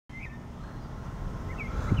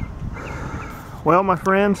Well, my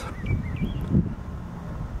friends,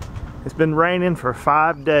 it's been raining for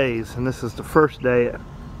 5 days, and this is the first day it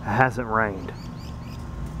hasn't rained.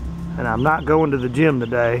 And I'm not going to the gym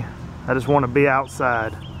today. I just want to be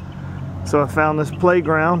outside. So I found this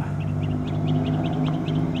playground.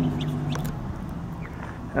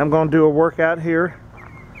 I'm going to do a workout here.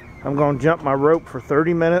 I'm going to jump my rope for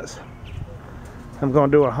 30 minutes. I'm going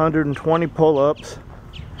to do 120 pull-ups,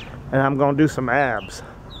 and I'm going to do some abs.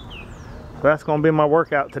 So that's going to be my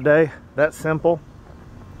workout today. That's simple.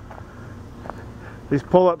 These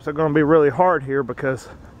pull-ups are going to be really hard here because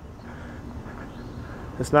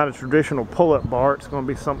it's not a traditional pull-up bar. It's going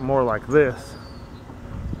to be something more like this.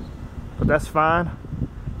 But that's fine.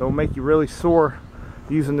 It'll make you really sore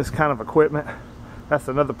using this kind of equipment. That's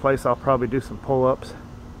another place I'll probably do some pull-ups.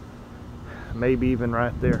 Maybe even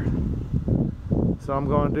right there. So I'm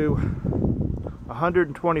going to do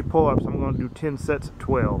 120 pull-ups. I'm going to do 10 sets of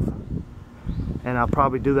 12. And I'll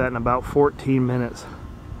probably do that in about 14 minutes.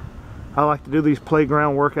 I like to do these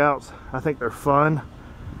playground workouts. I think they're fun.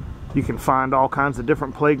 You can find all kinds of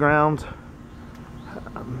different playgrounds.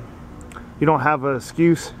 You don't have an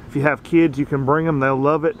excuse. If you have kids, you can bring them. They'll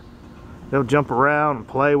love it. They'll jump around and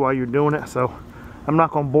play while you're doing it. So I'm not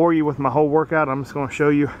going to bore you with my whole workout. I'm just going to show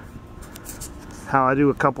you how I do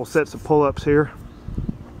a couple sets of pull-ups here.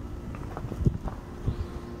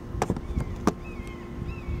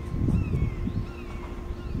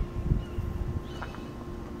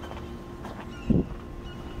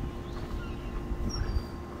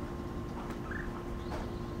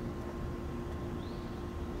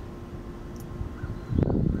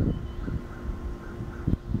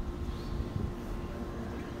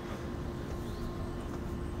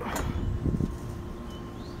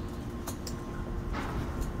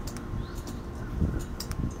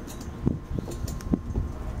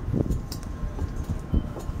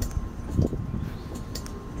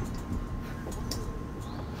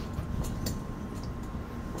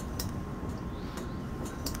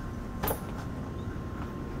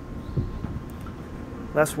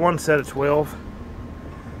 That's one set of 12.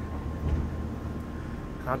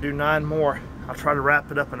 I'll do 9 more. I'll try to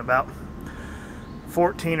wrap it up in about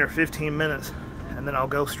 14 or 15 minutes, and then I'll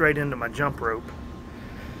go straight into my jump rope.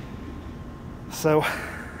 So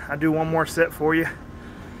I'll do one more set for you.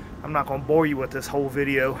 I'm not going to bore you with this whole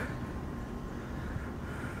video.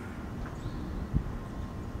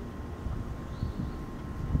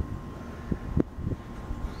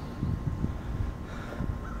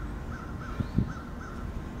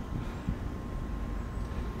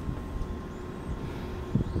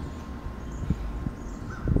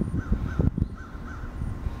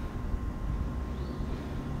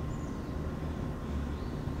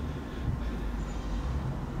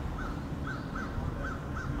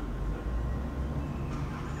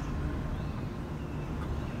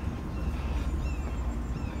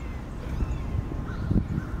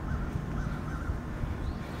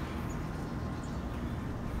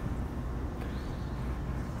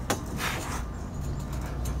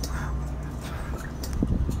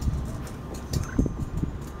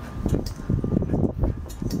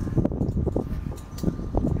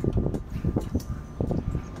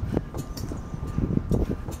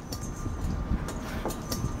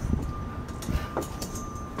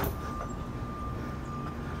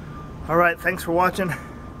 Alright, thanks for watching.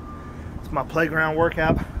 It's my playground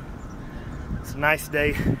workout. It's a nice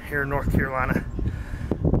day here in North Carolina.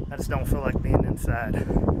 I just don't feel like being inside.